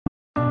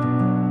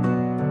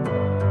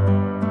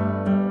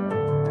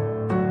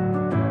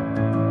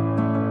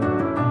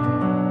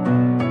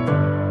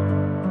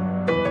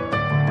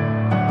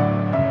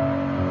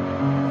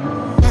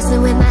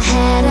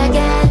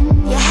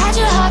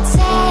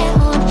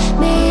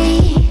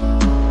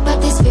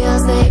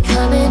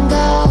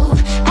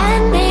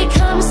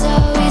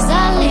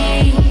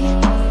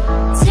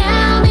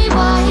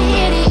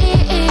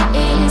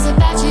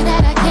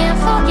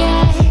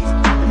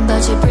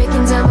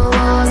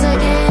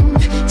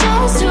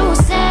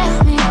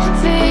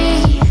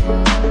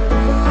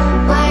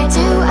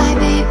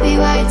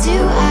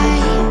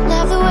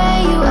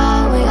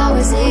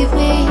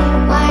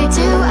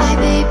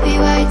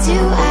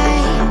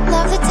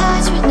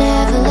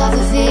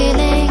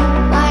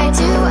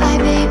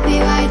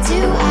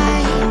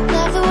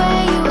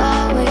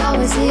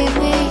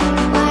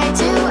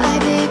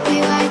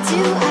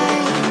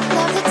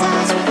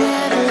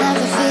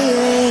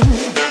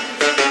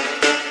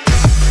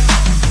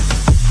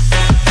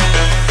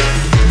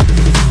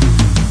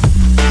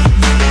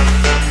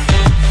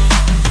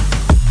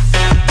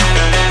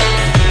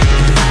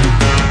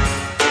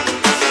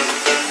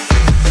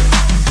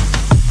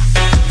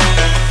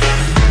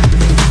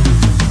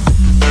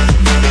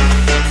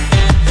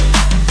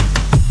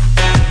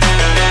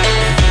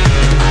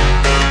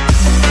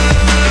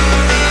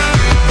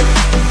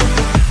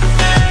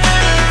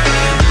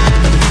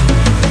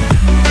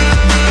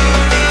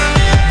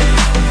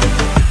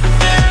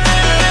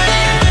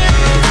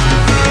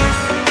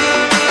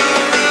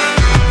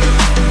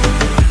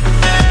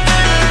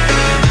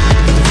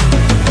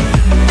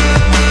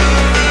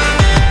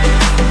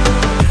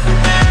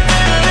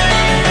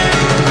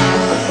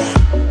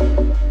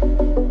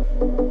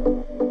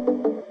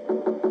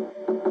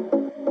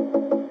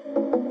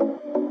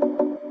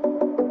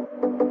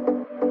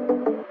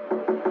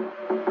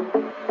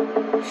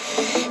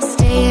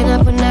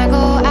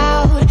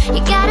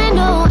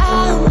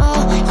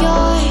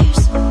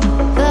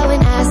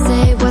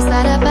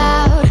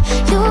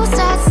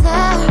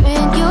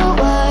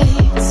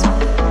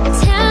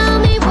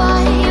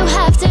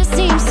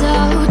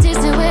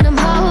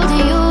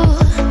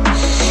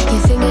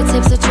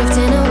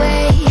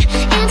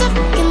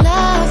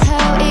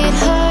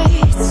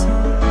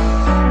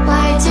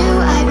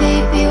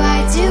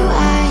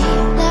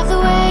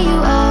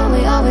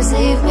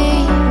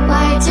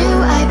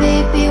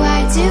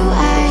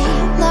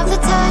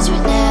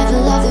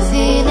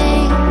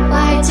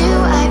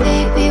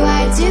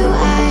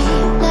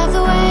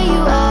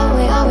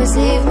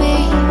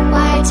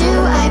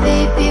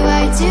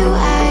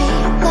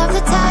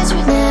the touch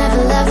but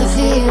never love the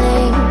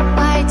feeling.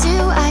 Why do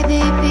I,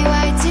 baby,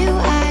 why do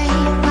I?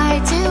 Why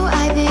do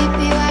I,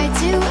 baby, why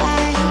do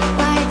I?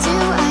 Why do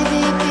I,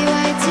 baby,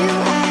 why do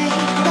I?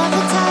 Love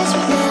the touch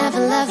but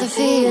never love the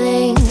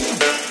feeling.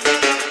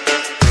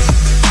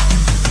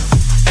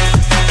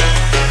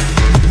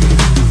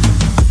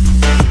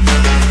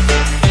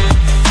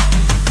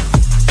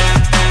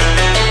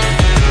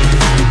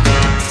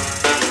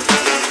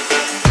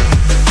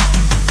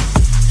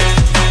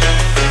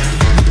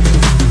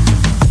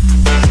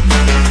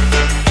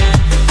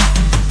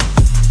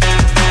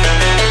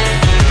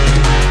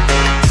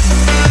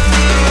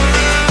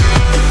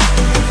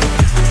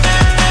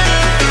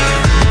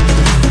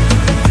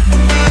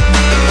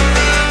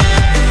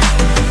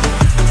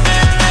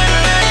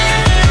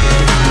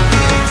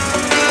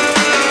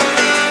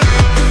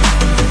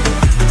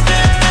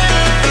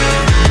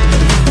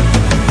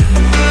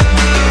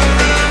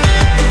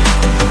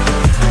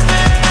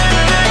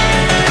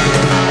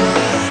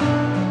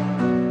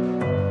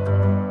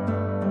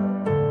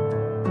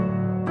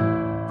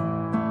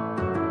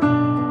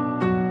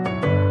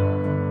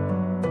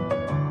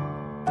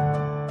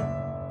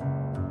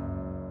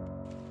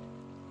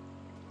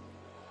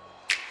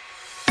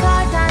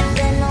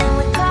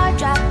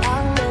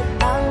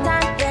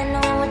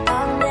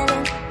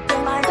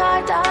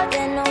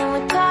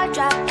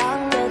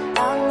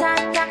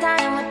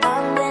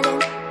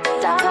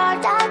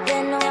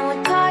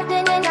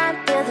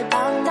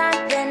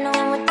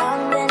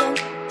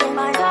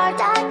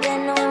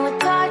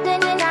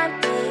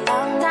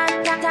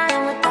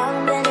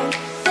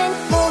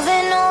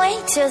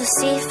 To the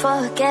sea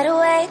for a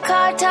getaway,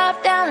 car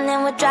top down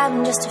and we're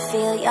driving just to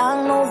feel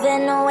young.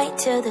 Moving away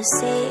to the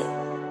sea,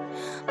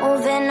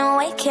 moving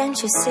away,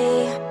 can't you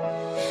see?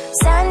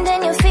 Sand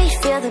in your feet,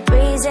 feel the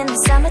breeze in the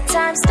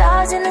summertime.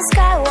 Stars in the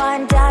sky,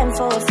 one dime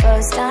for a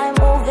first time.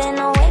 Moving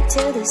away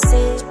to the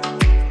sea,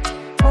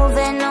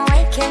 moving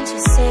away, can't you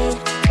see?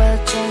 We'll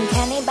drink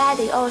honey by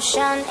the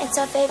ocean, it's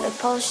our favorite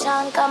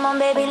potion. Come on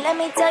baby, let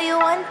me tell you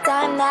one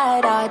time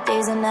that our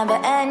days will never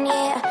end,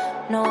 yeah.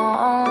 No,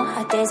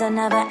 our days will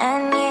never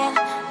end, yeah.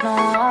 No.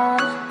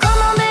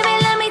 Come on baby,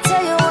 let me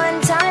tell you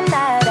one time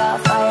that our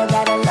fire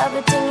got a love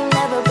it till you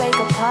never break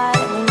apart.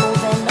 And we're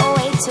moving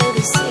away to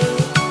the sea,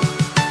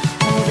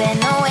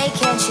 moving away,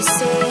 can't you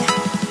see?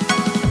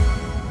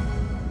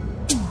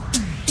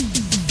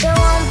 There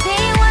won't be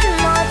one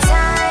more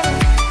time,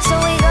 so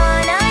we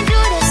gonna do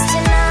this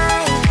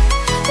tonight.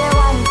 There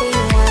won't be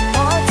one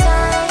more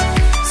time,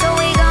 so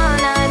we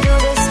gonna do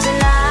this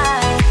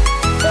tonight.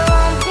 There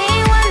won't be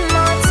one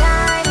more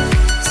time,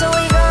 so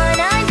we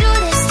gonna do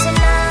this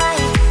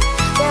tonight.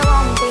 There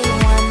won't be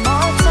one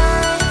more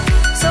time,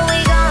 so we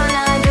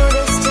gonna do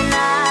this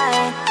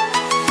tonight.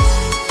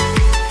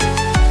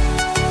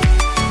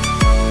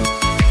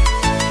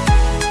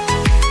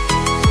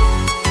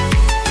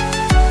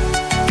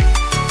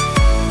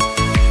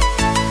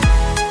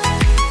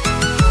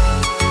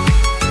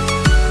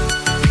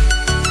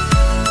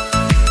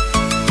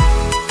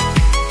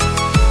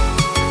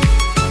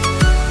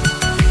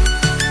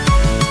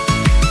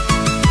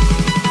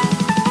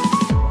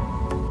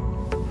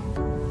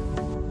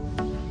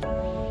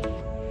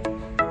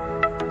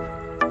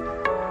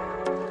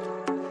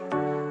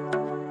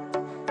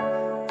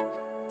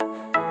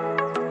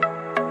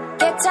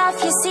 Get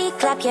off your seat,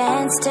 clap your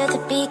hands to the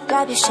beat.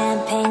 Grab your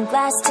champagne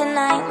glass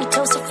tonight. We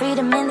toast to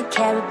freedom in the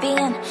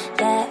Caribbean,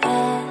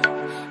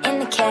 yeah. In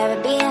the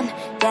Caribbean,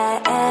 yeah.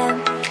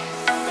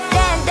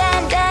 Dan,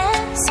 dan,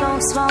 dan,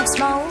 smoke, smoke,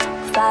 smoke.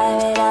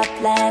 Fire it up,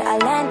 let our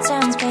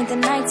lanterns paint the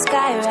night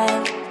sky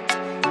red.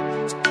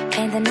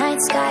 Paint the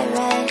night sky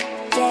red,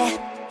 yeah,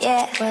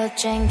 yeah. We'll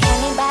drink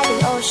honey by the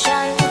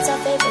ocean, it's our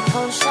favorite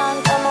potion.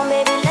 Come on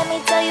baby, let me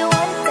tell you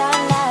one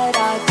time that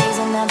our days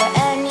will never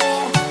end,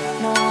 yeah.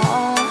 No,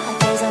 our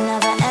days will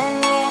never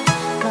end, yeah.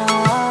 No.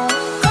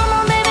 Come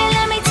on baby,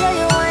 let me tell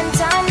you one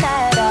time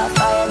that our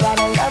fire got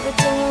a love it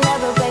till you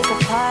never break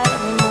apart.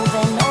 And we're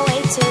moving away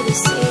to the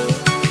sea,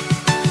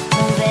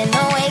 moving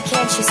away,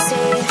 can't you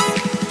see?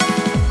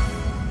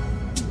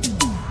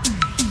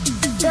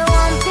 There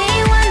won't be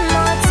one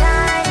more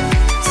time,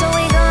 so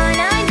we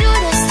gonna do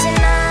this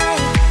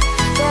tonight.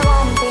 There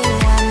won't be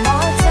one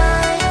more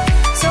time,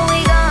 so we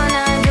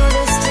gonna do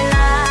this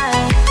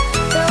tonight.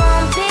 There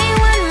won't be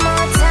one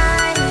more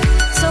time,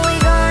 so we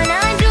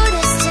gonna do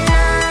this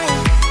tonight.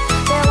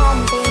 There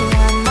won't be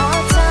one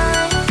more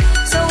time,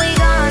 so we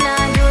gonna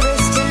do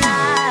this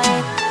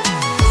tonight.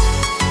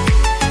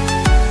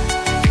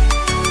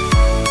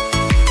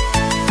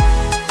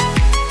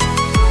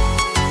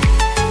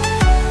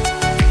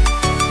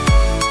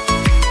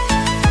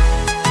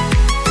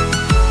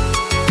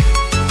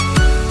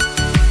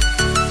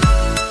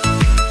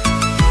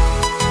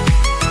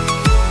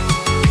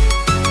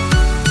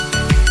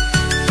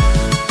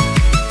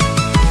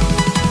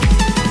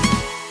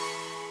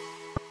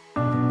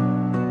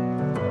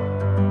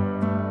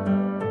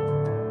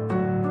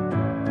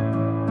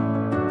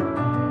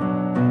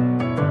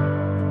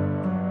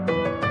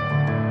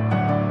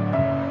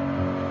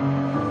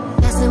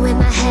 Messing with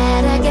my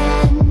head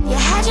again. You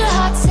had your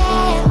heart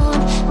set on